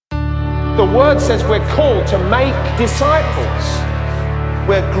The word says we're called to make disciples.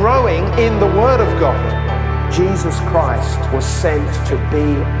 We're growing in the word of God. Jesus Christ was sent to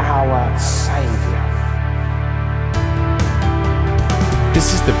be our Savior.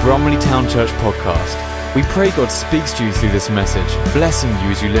 This is the Bromley Town Church podcast. We pray God speaks to you through this message, blessing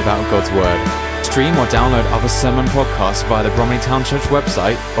you as you live out God's word. Stream or download other sermon podcasts via the Bromley Town Church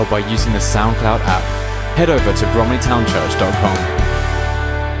website or by using the SoundCloud app. Head over to bromleytownchurch.com.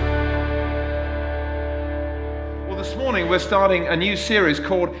 Well, this morning we're starting a new series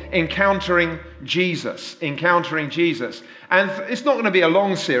called Encountering Jesus. Encountering Jesus. And it's not going to be a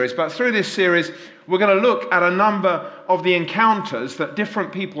long series, but through this series we're going to look at a number of the encounters that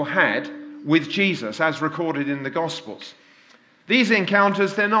different people had with Jesus as recorded in the Gospels. These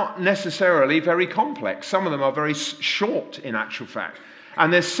encounters, they're not necessarily very complex. Some of them are very short in actual fact,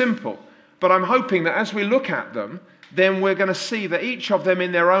 and they're simple. But I'm hoping that as we look at them, then we're going to see that each of them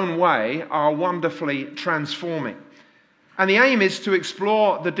in their own way are wonderfully transforming. And the aim is to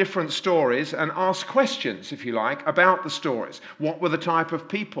explore the different stories and ask questions, if you like, about the stories. What were the type of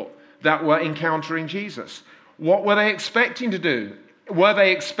people that were encountering Jesus? What were they expecting to do? Were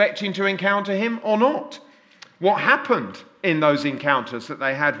they expecting to encounter him or not? What happened in those encounters that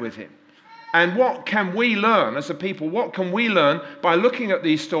they had with him? And what can we learn as a people? What can we learn by looking at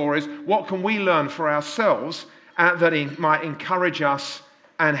these stories? What can we learn for ourselves that might encourage us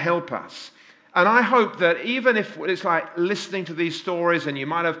and help us? And I hope that even if it's like listening to these stories and you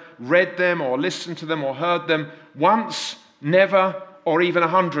might have read them or listened to them or heard them once, never, or even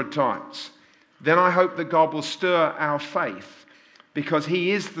 100 times, then I hope that God will stir our faith, because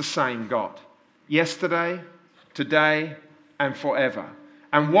he is the same God, yesterday, today, and forever.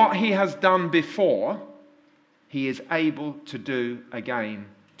 And what he has done before, he is able to do again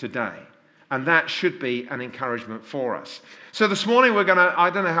today. And that should be an encouragement for us. So this morning I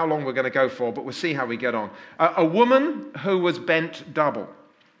don't know how long we're going to go for, but we'll see how we get on. A woman who was bent double.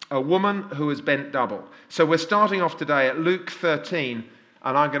 A woman who was bent double. So we're starting off today at Luke 13,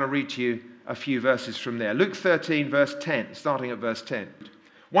 and I'm going to read to you a few verses from there. Luke 13, verse 10, starting at verse 10.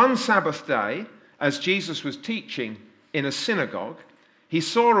 One Sabbath day, as Jesus was teaching in a synagogue, he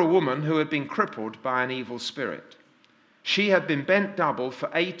saw a woman who had been crippled by an evil spirit. She had been bent double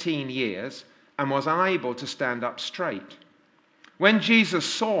for 18 years and was unable to stand up straight. When Jesus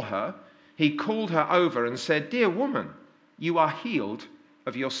saw her, he called her over and said, "Dear woman, you are healed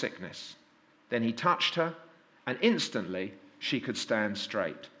of your sickness." Then he touched her, and instantly she could stand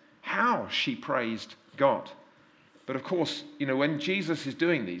straight. How she praised God. But of course, when Jesus is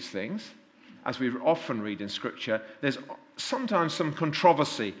doing these things, as we often read in Scripture, there's sometimes some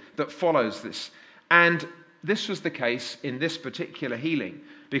controversy that follows this. And this was the case in this particular healing,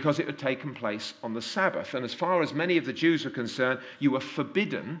 because it had taken place on the Sabbath. And as far as many of the Jews were concerned, you were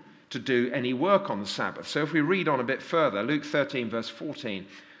forbidden to do any work on the Sabbath. So if we read on a bit further, Luke 13, verse 14.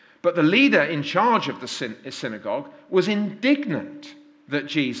 But the leader in charge of the synagogue was indignant that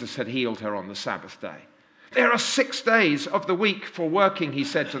Jesus had healed her on the Sabbath day. "There are 6 days of the week for working," he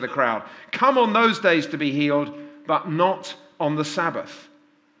said to the crowd. "Come on those days to be healed, but not on the Sabbath."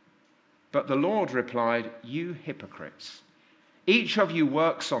 But the Lord replied, "You hypocrites, each of you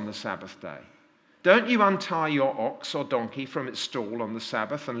works on the Sabbath day. Don't you untie your ox or donkey from its stall on the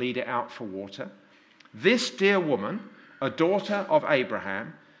Sabbath and lead it out for water? This dear woman, a daughter of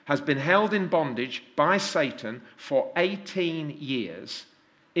Abraham, has been held in bondage by Satan for 18 years.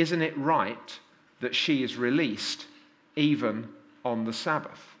 Isn't it right that she is released even on the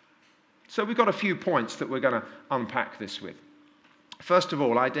Sabbath?" So we've got a few points that we're going to unpack this with. First of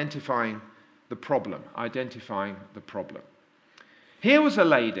all, identifying the problem. Here was a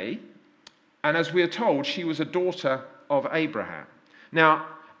lady, and as we are told, she was a daughter of Abraham. Now,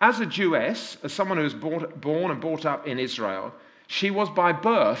 as a Jewess, as someone who was born and brought up in Israel, she was by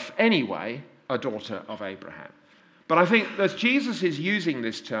birth anyway a daughter of Abraham. But I think as Jesus is using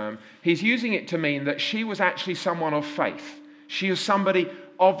this term, he's using it to mean that she was actually someone of faith. She was somebody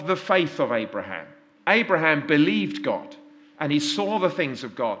of the faith of Abraham. Abraham believed God, and he saw the things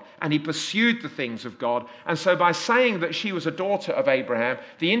of God, and he pursued the things of God. And so by saying that she was a daughter of Abraham,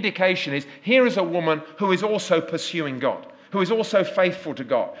 the indication is here is a woman who is also pursuing God, who is also faithful to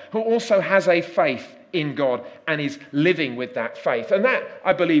God, who also has a faith in God and is living with that faith. And that,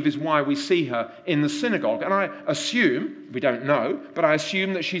 I believe, is why we see her in the synagogue. And I assume, we don't know, but I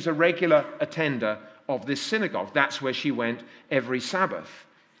assume that she's a regular attender of this synagogue. That's where she went every Sabbath.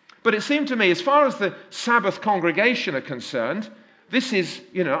 But it seemed to me, as far as the Sabbath congregation are concerned, this is,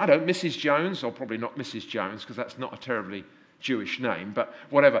 Mrs. Jones, or probably not Mrs. Jones, because that's not a terribly Jewish name, but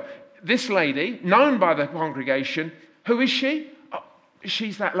whatever. This lady, known by the congregation, who is she?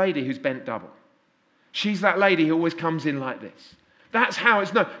 she's that lady who's bent double. She's that lady who always comes in like this. That's how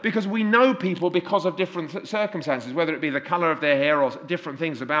it's known, because we know people because of different circumstances, whether it be the color of their hair or different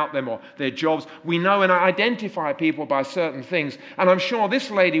things about them or their jobs. We know and identify people by certain things. And I'm sure this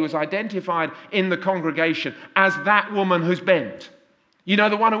lady was identified in the congregation as that woman who's bent. You know,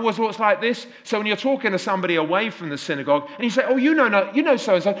 the one who always walks like this? So when you're talking to somebody away from the synagogue and you say, oh, you know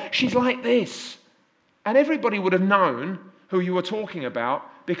so-and-so, she's like this. And everybody would have known who you were talking about,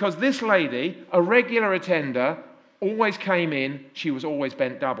 because this lady, a regular attender, always came in, she was always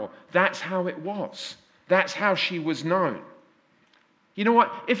bent double. That's how it was. That's how she was known. You know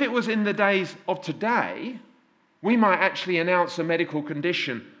what? If it was in the days of today, we might actually announce a medical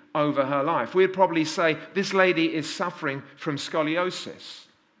condition over her life. We'd probably say, this lady is suffering from scoliosis.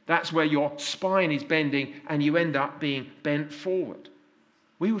 That's where your spine is bending and you end up being bent forward.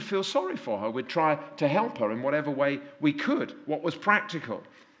 We would feel sorry for her. We'd try to help her in whatever way we could, what was practical.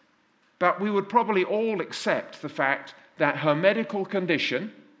 But we would probably all accept the fact that her medical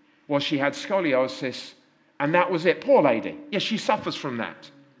condition was she had scoliosis, and that was it. Poor lady. Yes, she suffers from that.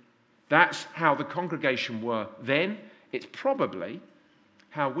 That's how the congregation were then. It's probably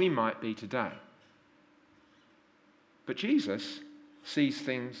how we might be today. But Jesus sees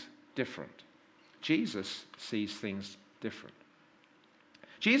things different. Jesus sees things different.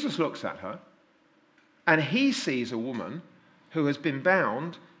 Jesus looks at her, and he sees a woman who has been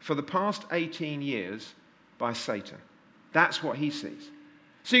bound for the past 18 years by Satan. That's what he sees.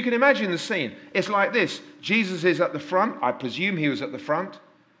 So you can imagine the scene. It's like this. Jesus is at the front. I presume he was at the front.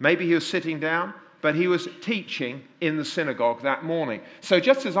 Maybe he was sitting down, but he was teaching in the synagogue that morning. So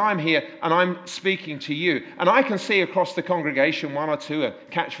just as I'm here and I'm speaking to you, and I can see across the congregation one or two and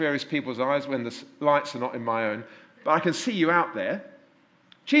catch various people's eyes when the lights are not in my own, but I can see you out there.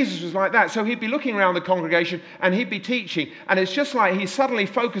 Jesus was like that. So he'd be looking around the congregation and he'd be teaching. And it's just like he suddenly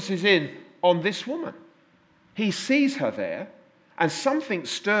focuses in on this woman. He sees her there and something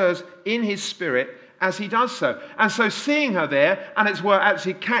stirs in his spirit as he does so. And so seeing her there, and it's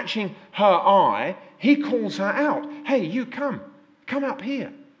actually catching her eye, he calls her out. Hey, you come up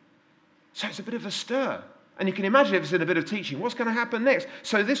here. So it's a bit of a stir. And you can imagine if it's in a bit of teaching, what's going to happen next?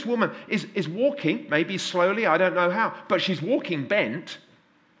 So this woman is walking, maybe slowly, I don't know how, but she's walking bent.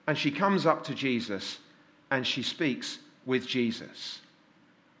 And she comes up to Jesus and she speaks with Jesus.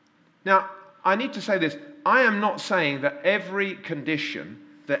 Now, I need to say this. I am not saying that every condition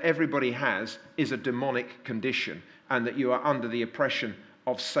that everybody has is a demonic condition and that you are under the oppression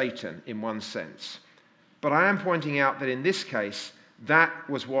of Satan in one sense. But I am pointing out that in this case, that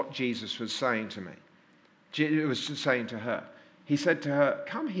was what Jesus was saying to me. He was saying to her. He said to her,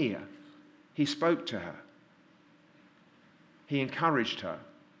 come here. He spoke to her. He encouraged her.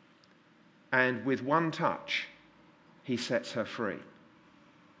 And with one touch, he sets her free.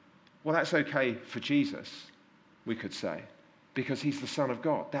 Well, that's okay for Jesus, we could say, because he's the Son of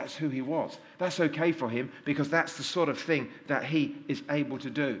God. That's who he was. That's okay for him because that's the sort of thing that he is able to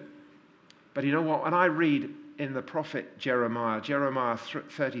do. But you know what? When I read in the prophet Jeremiah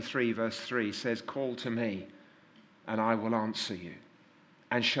 33 verse 3 says, call to me and I will answer you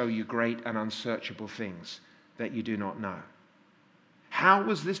and show you great and unsearchable things that you do not know. How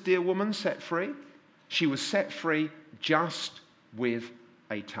was this dear woman set free? She was set free just with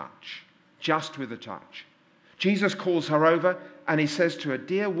a touch. Just with a touch. Jesus calls her over and he says to her,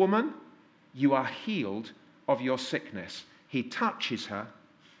 dear woman, you are healed of your sickness. He touches her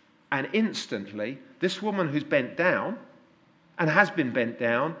and instantly this woman who's bent down and has been bent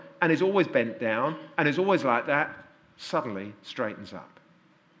down and is always bent down and is always like that, suddenly straightens up.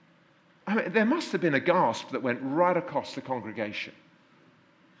 I mean, there must have been a gasp that went right across the congregation.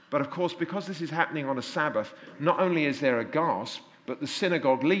 But of course, because this is happening on a Sabbath, not only is there a gasp, but the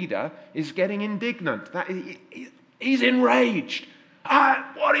synagogue leader is getting indignant. He's enraged.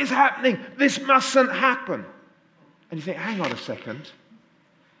 What is happening? This mustn't happen. And you think, hang on a second.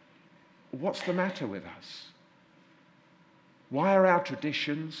 What's the matter with us? Why are our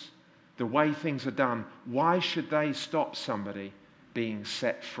traditions, the way things are done, why should they stop somebody being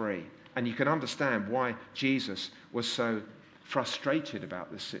set free? And you can understand why Jesus was so frustrated about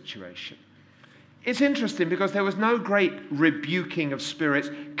this situation. It's interesting because there was no great rebuking of spirits.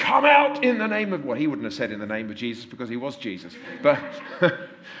 Come out in the name of... Well, he wouldn't have said in the name of Jesus because he was Jesus. But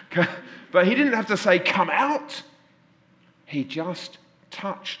he didn't have to say, come out. He just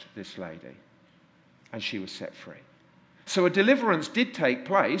touched this lady and she was set free. So a deliverance did take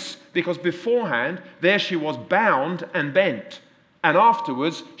place because beforehand, there she was bound and bent. And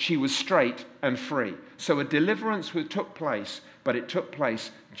afterwards, she was straight and free. So a deliverance took place, but it took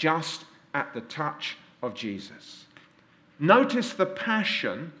place just at the touch of Jesus. Notice the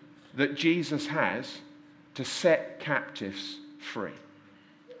passion that Jesus has to set captives free.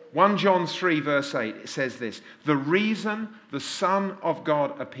 1 John 3 verse 8, it says this: the reason the Son of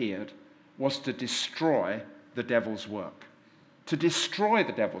God appeared was to destroy the devil's work. To destroy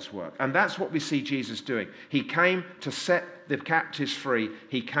the devil's work. And that's what we see Jesus doing. He came to set the captives free.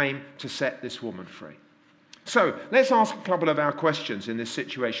 He came to set this woman free. So let's ask a couple of our questions in this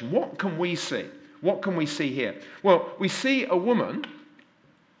situation. What can we see? What can we see here? Well, we see a woman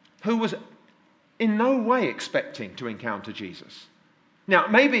who was in no way expecting to encounter Jesus. Now,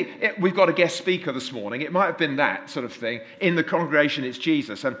 maybe we've got a guest speaker this morning. It might have been that sort of thing. In the congregation, it's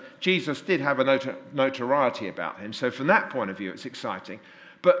Jesus. And Jesus did have a notoriety about him. So from that point of view, it's exciting.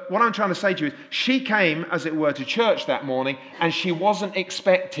 But what I'm trying to say to you is she came, as it were, to church that morning, and she wasn't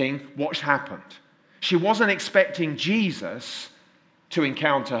expecting what happened. She wasn't expecting Jesus to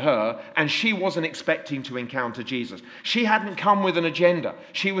encounter her, and she wasn't expecting to encounter Jesus. She hadn't come with an agenda.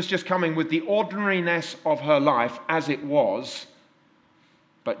 She was just coming with the ordinariness of her life as it was.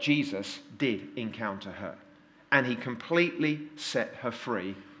 But Jesus did encounter her, and he completely set her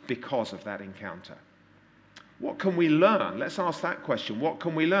free because of that encounter. What can we learn? Let's ask that question. What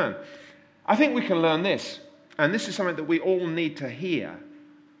can we learn? I think we can learn this, and this is something that we all need to hear.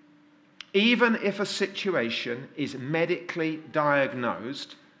 Even if a situation is medically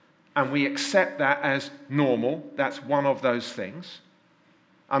diagnosed, and we accept that as normal, that's one of those things.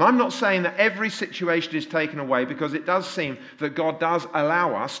 And I'm not saying that every situation is taken away, because it does seem that God does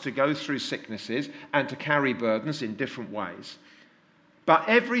allow us to go through sicknesses and to carry burdens in different ways. But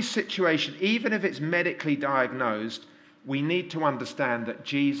every situation, even if it's medically diagnosed, we need to understand that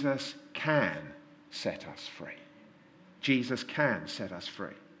Jesus can set us free. Jesus can set us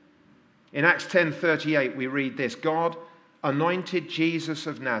free. In Acts 10:38 we read this: God anointed Jesus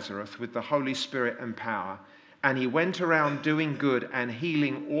of Nazareth with the Holy Spirit and power, and he went around doing good and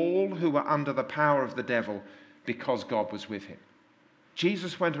healing all who were under the power of the devil, because God was with him.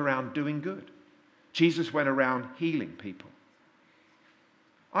 Jesus went around doing good. Jesus went around healing people.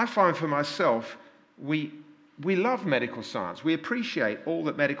 I find for myself, we love medical science. We appreciate all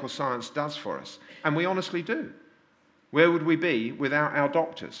that medical science does for us, and we honestly do. Where would we be without our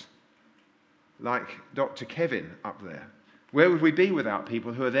doctors? Like Dr. Kevin up there. Where would we be without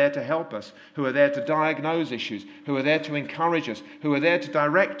people who are there to help us, who are there to diagnose issues, who are there to encourage us, who are there to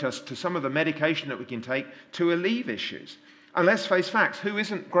direct us to some of the medication that we can take to alleviate issues? And let's face facts, who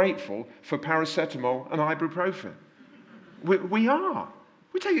isn't grateful for paracetamol and ibuprofen? We are.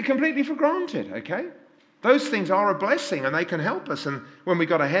 We take it completely for granted, okay? Those things are a blessing, and they can help us. And when we've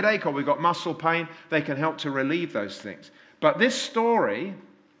got a headache or we've got muscle pain, they can help to relieve those things. But this story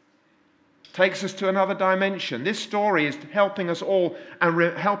takes us to another dimension. This story is helping us all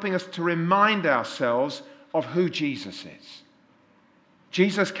and helping us to remind ourselves of who Jesus is.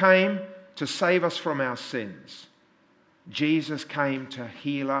 Jesus came to save us from our sins. Jesus came to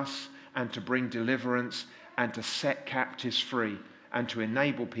heal us and to bring deliverance and to set captives free and to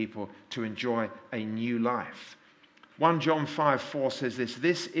enable people to enjoy a new life. 1 John 5:4 says this: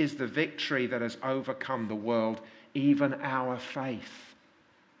 this is the victory that has overcome the world, even our faith.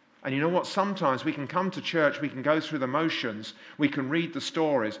 And you know what? Sometimes we can come to church, we can go through the motions, we can read the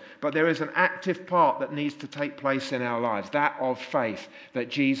stories, but there is an active part that needs to take place in our lives, that of faith,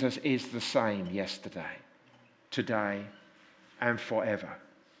 that Jesus is the same yesterday, today, and forever.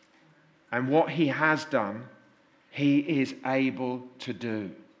 And what he has done, he is able to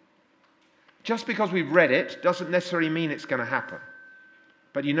do. Just because we've read it doesn't necessarily mean it's going to happen.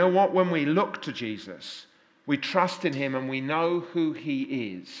 But you know what? When we look to Jesus, we trust in him and we know who he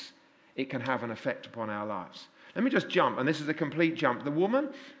is, it can have an effect upon our lives. Let me just jump, and this is a complete jump.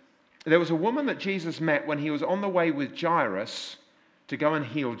 There was a woman that Jesus met when he was on the way with Jairus to go and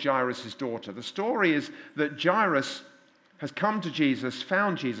heal Jairus' daughter. The story is that Jairus has come to Jesus,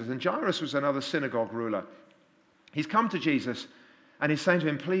 found Jesus, and Jairus was another synagogue ruler. He's come to Jesus and he's saying to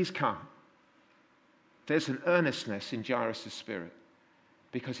him, please come. There's an earnestness in Jairus' spirit,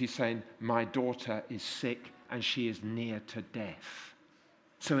 because he's saying, my daughter is sick and she is near to death.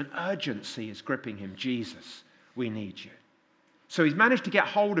 So an urgency is gripping him. Jesus, we need you. So he's managed to get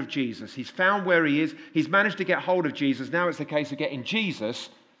hold of Jesus. He's found where he is. He's managed to get hold of Jesus. Now it's a case of getting Jesus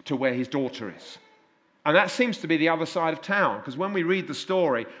to where his daughter is. And that seems to be the other side of town, because when we read the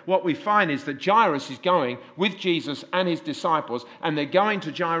story, what we find is that Jairus is going with Jesus and his disciples, and they're going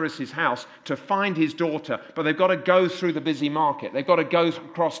to Jairus' house to find his daughter, but they've got to go through the busy market. They've got to go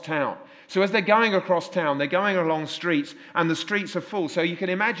across town. So as they're going across town, they're going along streets, and the streets are full. So you can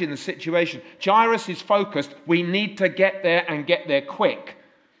imagine the situation. Jairus is focused. We need to get there and get there quick.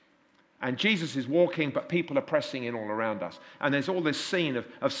 And Jesus is walking, but people are pressing in all around us. And there's all this scene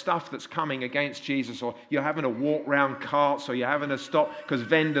of stuff that's coming against Jesus, or you're having to walk round carts, or you're having to stop because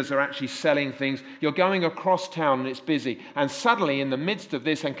vendors are actually selling things. You're going across town and it's busy. And suddenly in the midst of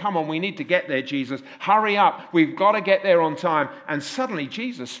this, and come on, we need to get there, Jesus. Hurry up. We've got to get there on time. And suddenly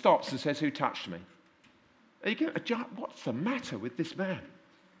Jesus stops and says, who touched me? And you go, what's the matter with this man?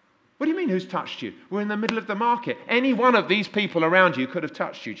 What do you mean, who's touched you? We're in the middle of the market. Any one of these people around you could have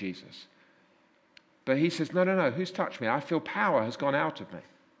touched you, Jesus. But he says, no, who's touched me? I feel power has gone out of me.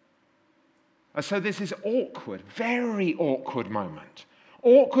 And so this is awkward, very awkward moment.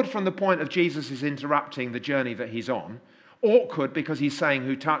 Awkward from the point of Jesus is interrupting the journey that he's on. Awkward because he's saying,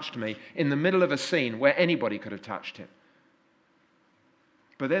 who touched me, in the middle of a scene where anybody could have touched him.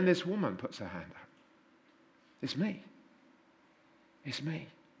 But then this woman puts her hand up. It's me. It's me.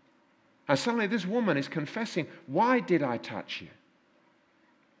 And suddenly this woman is confessing, why did I touch you?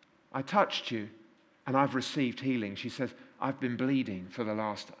 I touched you and I've received healing. She says, I've been bleeding for the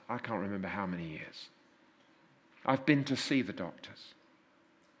last, I can't remember how many years. I've been to see the doctors.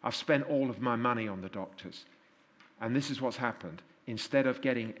 I've spent all of my money on the doctors. And this is what's happened. Instead of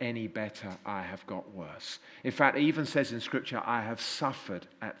getting any better, I have got worse. In fact, it even says in Scripture, I have suffered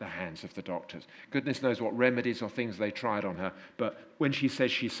at the hands of the doctors. Goodness knows what remedies or things they tried on her. But when she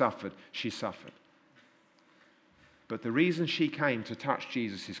says she suffered, she suffered. But the reason she came to touch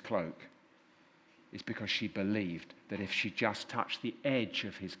Jesus' cloak is because she believed that if she just touched the edge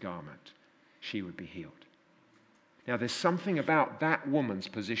of his garment, she would be healed. Now, there's something about that woman's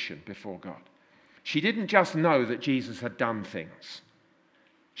position before God. She didn't just know that Jesus had done things.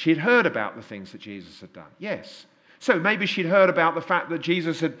 She had heard about the things that Jesus had done. Yes. So maybe she'd heard about the fact that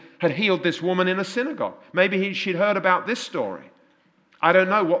Jesus had healed this woman in a synagogue. Maybe she'd heard about this story. I don't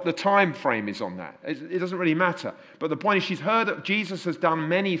know what the time frame is on that. It doesn't really matter. But the point is she's heard that Jesus has done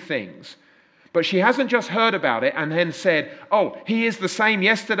many things. But she hasn't just heard about it and then said, oh, he is the same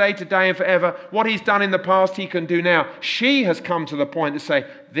yesterday, today, and forever. What he's done in the past, he can do now. She has come to the point to say,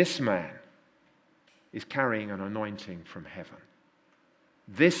 this man is carrying an anointing from heaven.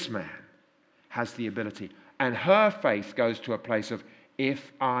 This man has the ability. And her faith goes to a place of,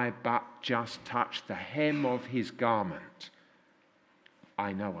 if I but just touch the hem of his garment,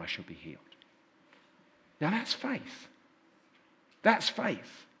 I know I shall be healed. Now that's faith. That's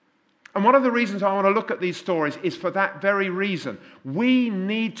faith. And one of the reasons I want to look at these stories is for that very reason. We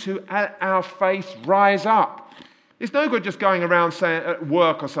need to, at our faith, rise up. It's no good just going around saying at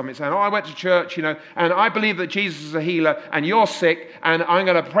work or something, saying, oh, I went to church, and I believe that Jesus is a healer, and you're sick, and I'm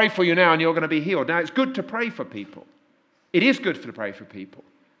going to pray for you now, and you're going to be healed. Now, it's good to pray for people. It is good to pray for people.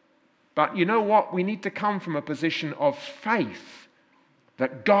 But you know what? We need to come from a position of faith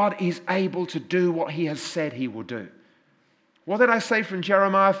that God is able to do what he has said he will do. What did I say from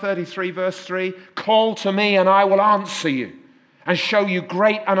Jeremiah 33 verse 3? Call to me and I will answer you and show you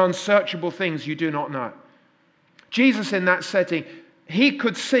great and unsearchable things you do not know. Jesus in that setting, he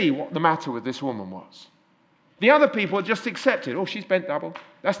could see what the matter with this woman was. The other people just accepted, oh, she's bent double.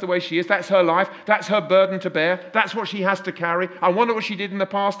 That's the way she is. That's her life. That's her burden to bear. That's what she has to carry. I wonder what she did in the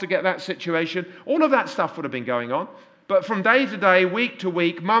past to get that situation. All of that stuff would have been going on. But from day to day, week to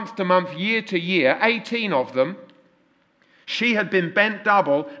week, month to month, year to year, 18 of them, she had been bent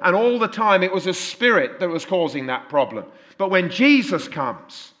double, and all the time it was a spirit that was causing that problem. But when Jesus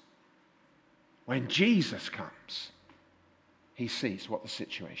comes, he sees what the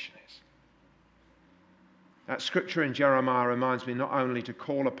situation is. That scripture in Jeremiah reminds me not only to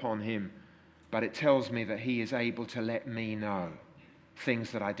call upon him, but it tells me that he is able to let me know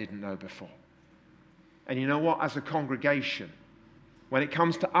things that I didn't know before. And you know what? As a congregation, when it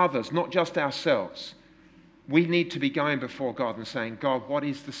comes to others, not just ourselves, we need to be going before God and saying, God, what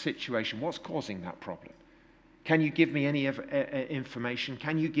is the situation? What's causing that problem? Can you give me any information?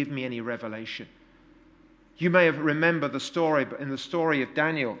 Can you give me any revelation? You may have remembered the story, but in the story of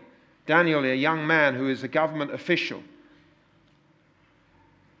Daniel, a young man who is a government official,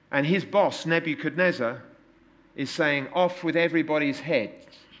 and his boss, Nebuchadnezzar, is saying, off with everybody's heads.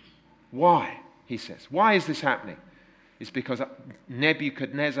 Why? He says. Why is this happening? It's because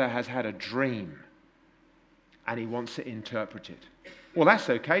Nebuchadnezzar has had a dream and he wants it interpreted. Well, that's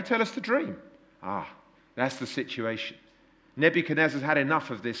okay. Tell us the dream. That's the situation. Nebuchadnezzar's had enough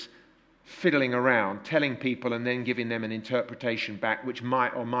of this fiddling around, telling people and then giving them an interpretation back, which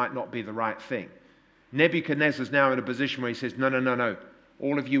might or might not be the right thing. Nebuchadnezzar's now in a position where he says, no.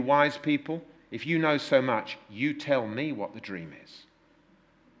 All of you wise people, if you know so much, you tell me what the dream is.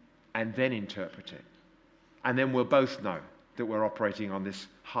 And then interpret it. And then we'll both know that we're operating on this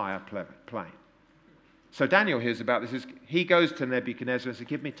higher plane. So Daniel hears about this. He goes to Nebuchadnezzar and says,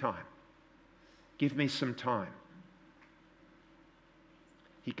 give me time. Give me some time.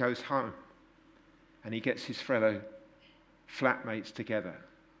 He goes home and he gets his fellow flatmates together.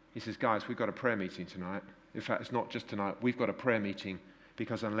 He says, guys, we've got a prayer meeting tonight. In fact, it's not just tonight. We've got a prayer meeting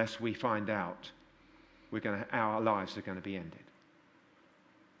because unless we find out, our lives are going to be ended.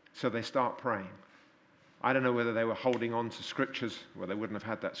 So they start praying. I don't know whether they were holding on to scriptures. Well, they wouldn't have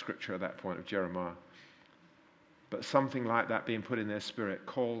had that scripture at that point of Jeremiah. But something like that being put in their spirit.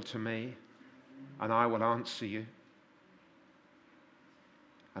 Call to me, and I will answer you.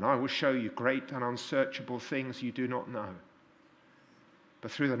 And I will show you great and unsearchable things you do not know.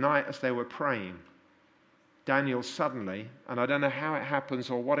 But through the night as they were praying, Daniel suddenly, and I don't know how it happens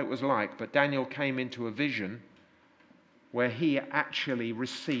or what it was like, but Daniel came into a vision where he actually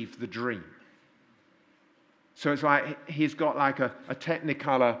received the dream. So it's like he's got like a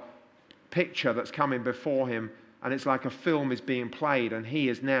technicolor picture that's coming before him, and it's like a film is being played, and he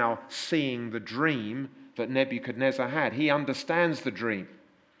is now seeing the dream that Nebuchadnezzar had. He understands the dream.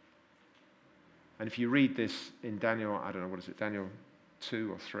 And if you read this in Daniel, I don't know, what is it, Daniel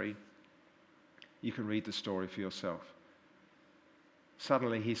 2 or 3, you can read the story for yourself.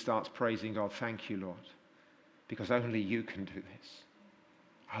 Suddenly he starts praising God. Thank you, Lord, because only you can do this.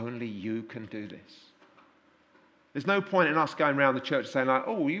 Only you can do this. There's no point in us going around the church saying like,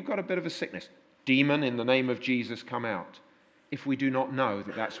 oh, you've got a bit of a sickness. Demon, in the name of Jesus, come out. If we do not know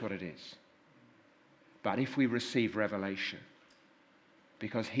that that's what it is. But if we receive revelation,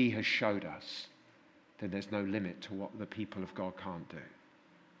 because he has showed us, then there's no limit to what the people of God can't do.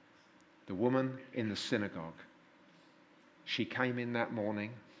 The woman in the synagogue, she came in that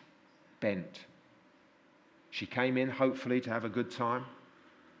morning bent. She came in hopefully to have a good time,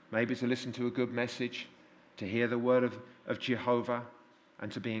 maybe to listen to a good message, to hear the word of Jehovah,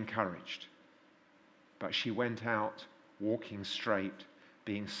 and to be encouraged. But she went out walking straight,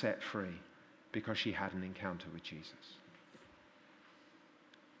 being set free, because she had an encounter with Jesus.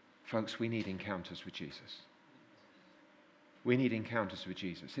 Folks, we need encounters with Jesus. We need encounters with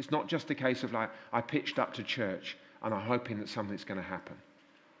Jesus. It's not just a case of like, I pitched up to church and I'm hoping that something's going to happen.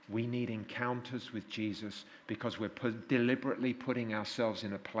 We need encounters with Jesus because we're deliberately putting ourselves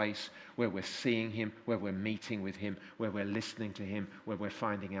in a place where we're seeing him, where we're meeting with him, where we're listening to him, where we're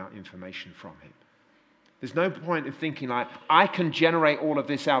finding out information from him. There's no point in thinking like, I can generate all of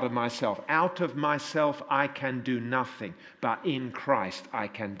this out of myself. Out of myself, I can do nothing. But in Christ, I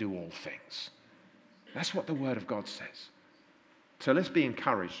can do all things. That's what the Word of God says. So let's be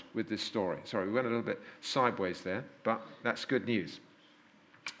encouraged with this story. Sorry, we went a little bit sideways there, but that's good news.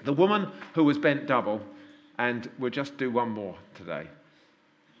 The woman who was bent double, and we'll just do one more today.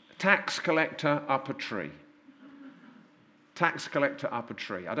 Tax collector up a tree. Tax collector up a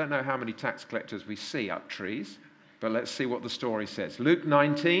tree. I don't know how many tax collectors we see up trees, but let's see what the story says. Luke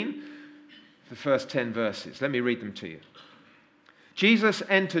 19, the first 10 verses. Let me read them to you. Jesus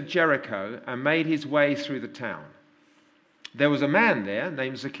entered Jericho and made his way through the town. There was a man there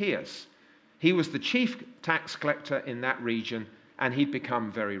named Zacchaeus. He was the chief tax collector in that region, and he'd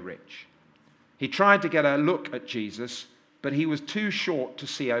become very rich. He tried to get a look at Jesus, but he was too short to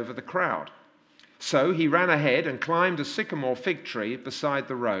see over the crowd. So he ran ahead and climbed a sycamore fig tree beside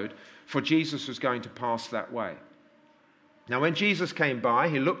the road, for Jesus was going to pass that way. Now when Jesus came by,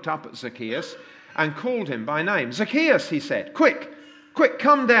 he looked up at Zacchaeus and called him by name. Zacchaeus, he said, quick,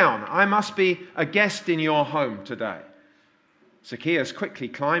 come down. I must be a guest in your home today. Zacchaeus quickly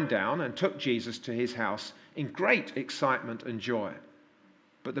climbed down and took Jesus to his house in great excitement and joy.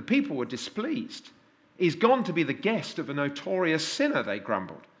 But the people were displeased. He's gone to be the guest of a notorious sinner, they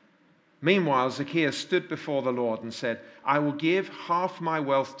grumbled. Meanwhile, Zacchaeus stood before the Lord and said, I will give half my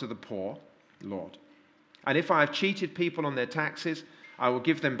wealth to the poor, Lord. And if I have cheated people on their taxes, I will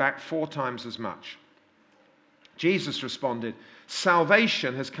give them back 4 times as much. Jesus responded,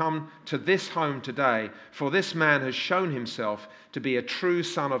 salvation has come to this home today, for this man has shown himself to be a true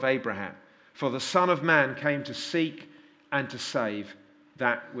son of Abraham. For the Son of Man came to seek and to save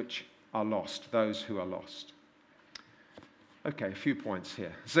that which are lost, those who are lost. Okay, a few points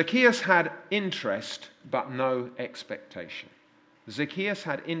here. Zacchaeus had interest but no expectation. Zacchaeus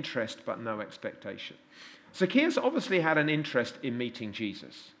had interest but no expectation. Zacchaeus obviously had an interest in meeting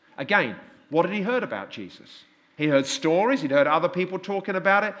Jesus. Again, what had he heard about Jesus? He heard stories, he'd heard other people talking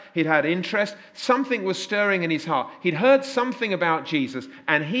about it, he'd had interest. Something was stirring in his heart. He'd heard something about Jesus,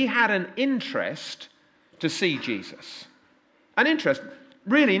 and he had an interest to see Jesus. An interest,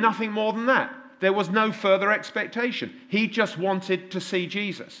 really nothing more than that. There was no further expectation. He just wanted to see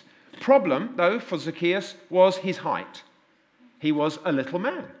Jesus. Problem, though, for Zacchaeus was his height. He was a little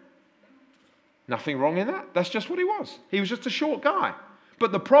man. Nothing wrong in that. That's just what he was. He was just a short guy.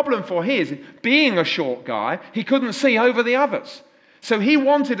 But the problem for his, being a short guy, he couldn't see over the others. So he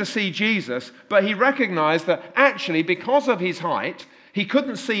wanted to see Jesus, but he recognized that actually because of his height, he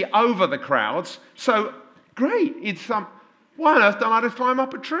couldn't see over the crowds. So great, it's why on earth don't I just climb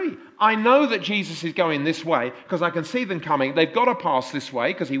up a tree? I know that Jesus is going this way because I can see them coming. They've got to pass this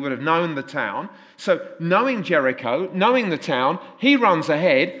way because he would have known the town. So knowing Jericho, knowing the town, he runs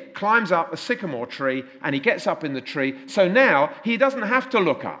ahead, climbs up a sycamore tree, and he gets up in the tree. So now he doesn't have to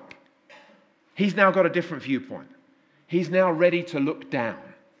look up. He's now got a different viewpoint. He's now ready to look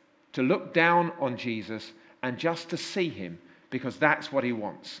down on Jesus and just to see him because that's what he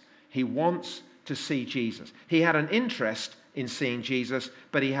wants. He wants to see Jesus. He had an interest in seeing Jesus,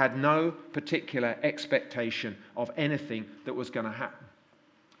 but he had no particular expectation of anything that was going to happen.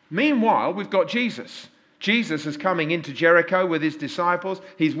 Meanwhile, we've got Jesus. Jesus is coming into Jericho with his disciples.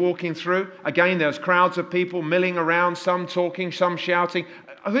 He's walking through. Again, there's crowds of people milling around, some talking, some shouting.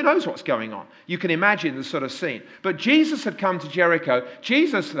 Who knows what's going on? You can imagine the sort of scene. But Jesus had come to Jericho.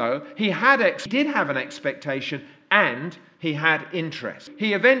 Jesus, though, he did have an expectation and he had interest.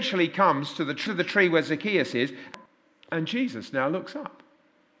 He eventually comes to the tree where Zacchaeus is, and Jesus now looks up.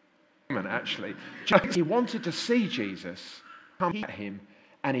 Actually, he wanted to see Jesus come at him,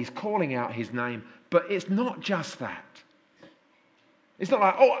 and he's calling out his name. But it's not just that. It's not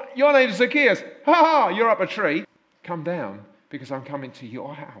like, oh, your name's Zacchaeus. Ha ha, you're up a tree. Come down because I'm coming to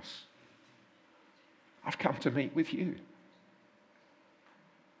your house. I've come to meet with you.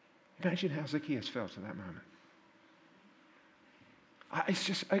 Imagine how Zacchaeus felt at that moment.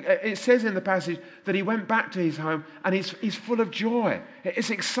 It says in the passage that he went back to his home and he's full of joy. It's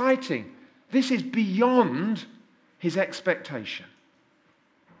exciting. This is beyond his expectation.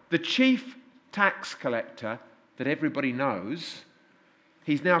 The chief tax collector that everybody knows,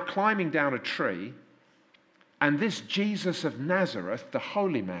 he's now climbing down a tree, and this Jesus of Nazareth, the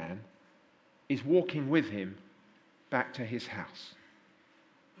holy man, is walking with him back to his house.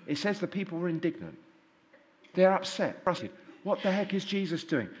 It says the people were indignant. They're upset, frustrated. What the heck is Jesus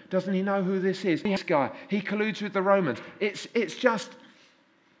doing? Doesn't he know who this is? This guy, he colludes with the Romans. It's just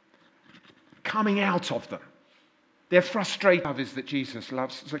coming out of them. They're frustrated is that Jesus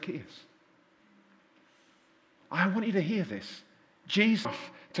loves Zacchaeus. I want you to hear this. Jesus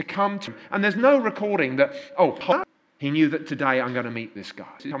to come to him. And there's no recording that, he knew that today I'm going to meet this guy.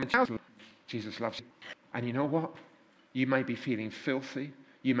 Jesus loves you. And you know what? You may be feeling filthy.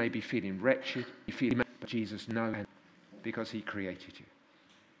 You may be feeling wretched. But Jesus knows because he created you.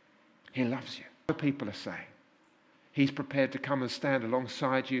 He loves you. Other people are saying, he's prepared to come and stand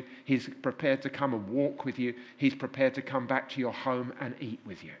alongside you. He's prepared to come and walk with you. He's prepared to come back to your home and eat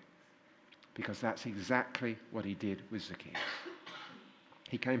with you. Because that's exactly what he did with Zacchaeus.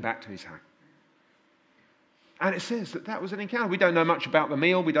 He came back to his home. And it says that was an encounter. We don't know much about the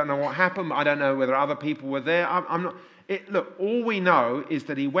meal. We don't know what happened. I don't know whether other people were there. Look, all we know is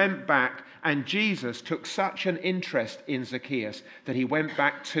that he went back and Jesus took such an interest in Zacchaeus that he went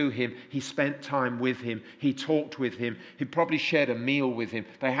back to him. He spent time with him. He talked with him. He probably shared a meal with him.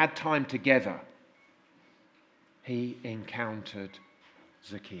 They had time together. He encountered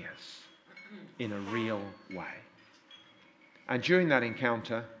Zacchaeus in a real way. And during that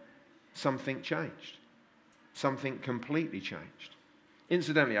encounter, something changed. Something completely changed.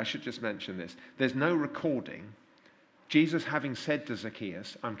 Incidentally, I should just mention this. There's no recording. Jesus having said to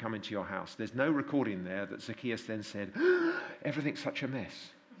Zacchaeus, I'm coming to your house. There's no recording there that Zacchaeus then said, everything's such a mess.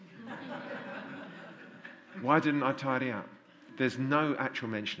 Why didn't I tidy up? There's no actual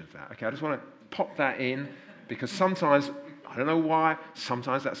mention of that. Okay, I just want to pop that in because sometimes, I don't know why,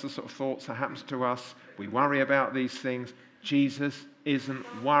 sometimes that's the sort of thoughts that happens to us. We worry about these things. Jesus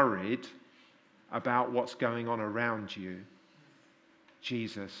isn't worried about what's going on around you.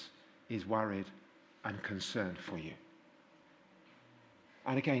 Jesus is worried and concerned for you.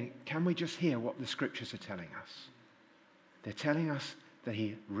 And again, can we just hear what the scriptures are telling us? They're telling us that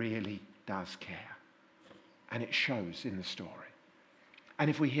he really does care. And it shows in the story. And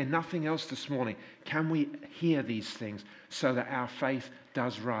if we hear nothing else this morning, can we hear these things so that our faith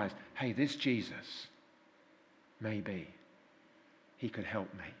does rise? Hey, this Jesus, maybe he could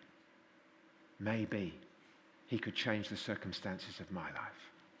help me. Maybe he could change the circumstances of my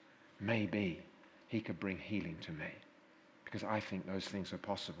life. Maybe he could bring healing to me. Because I think those things are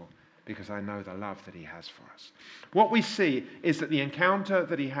possible. Because I know the love that he has for us. What we see is that the encounter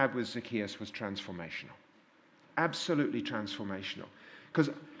that he had with Zacchaeus was transformational. Absolutely transformational. Because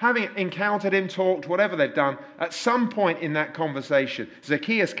having encountered him, talked, whatever they've done, at some point in that conversation,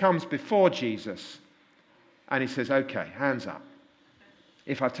 Zacchaeus comes before Jesus and he says, okay, hands up.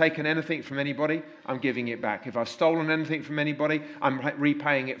 If I've taken anything from anybody, I'm giving it back. If I've stolen anything from anybody, I'm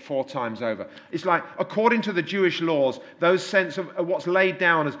repaying it 4 times over. It's like, according to the Jewish laws, those sense of what's laid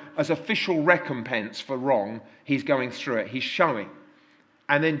down as official recompense for wrong, he's going through it. He's showing.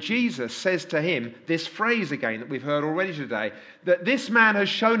 And then Jesus says to him this phrase again that we've heard already today, that this man has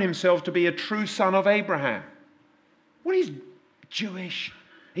shown himself to be a true son of Abraham. Well, he's Jewish.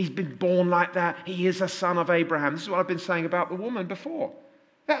 He's been born like that. He is a son of Abraham. This is what I've been saying about the woman before.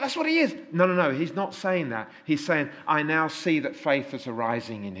 That's what he is. No. He's not saying that. He's saying, I now see that faith is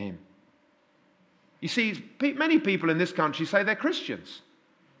arising in him. You see, many people in this country say they're Christians.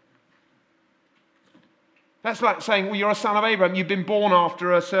 That's like saying, well, you're a son of Abraham. You've been born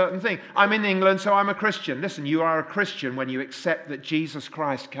after a certain thing. I'm in England, so I'm a Christian. Listen, you are a Christian when you accept that Jesus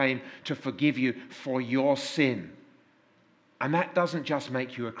Christ came to forgive you for your sin. And that doesn't just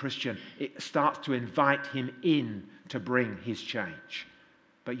make you a Christian. It starts to invite him in to bring his change.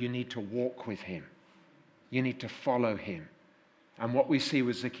 But you need to walk with him. You need to follow him. And what we see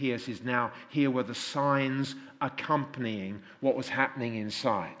with Zacchaeus is now here were the signs accompanying what was happening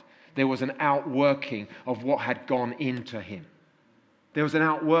inside. There was an outworking of what had gone into him. There was an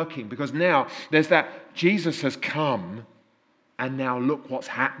outworking because now there's that Jesus has come and now look what's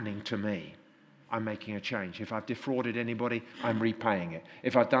happening to me. I'm making a change. If I've defrauded anybody, I'm repaying it.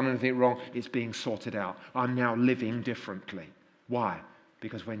 If I've done anything wrong, it's being sorted out. I'm now living differently. Why?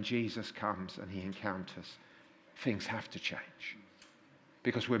 Because when Jesus comes and he encounters, things have to change.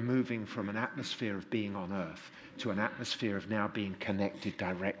 Because we're moving from an atmosphere of being on earth to an atmosphere of now being connected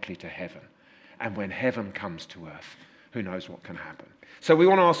directly to heaven. And when heaven comes to earth, who knows what can happen? So we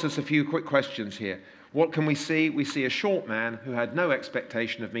want to ask us a few quick questions here. What can we see? We see a short man who had no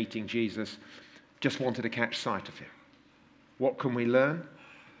expectation of meeting Jesus, just wanted to catch sight of him. What can we learn?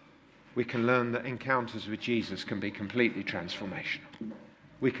 We can learn that encounters with Jesus can be completely transformational.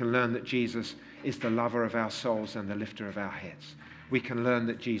 We can learn that Jesus is the lover of our souls and the lifter of our heads. We can learn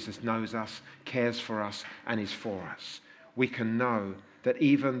that Jesus knows us, cares for us, and is for us. We can know that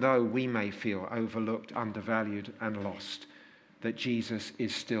even though we may feel overlooked, undervalued, and lost, that Jesus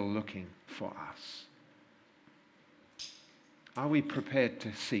is still looking for us. Are we prepared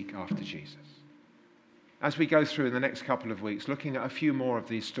to seek after Jesus? As we go through in the next couple of weeks, looking at a few more of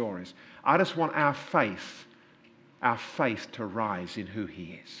these stories, I just want our faith to rise in who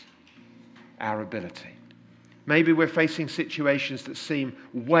he is, our ability. Maybe we're facing situations that seem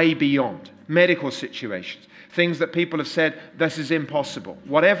way beyond, medical situations, things that people have said, this is impossible,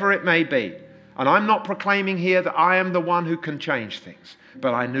 whatever it may be. And I'm not proclaiming here that I am the one who can change things,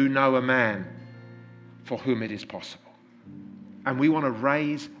 but I do know a man for whom it is possible. And we want to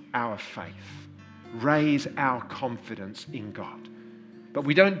raise our faith, raise our confidence in God. But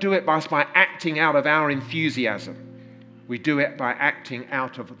we don't do it by acting out of our enthusiasm. We do it by acting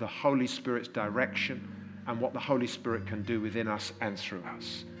out of the Holy Spirit's direction and what the Holy Spirit can do within us and through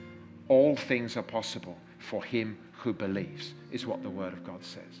us. All things are possible for him who believes, is what the Word of God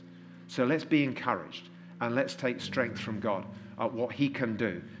says. So let's be encouraged and let's take strength from God at what he can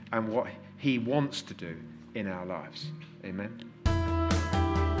do and what he wants to do in our lives. Amen.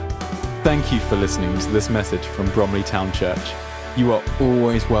 Thank you for listening to this message from Bromley Town Church. You are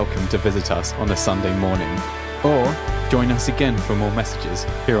always welcome to visit us on a Sunday morning or join us again for more messages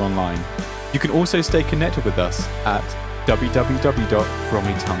here online. You can also stay connected with us at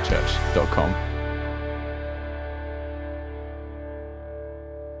www.bromleytownchurch.com.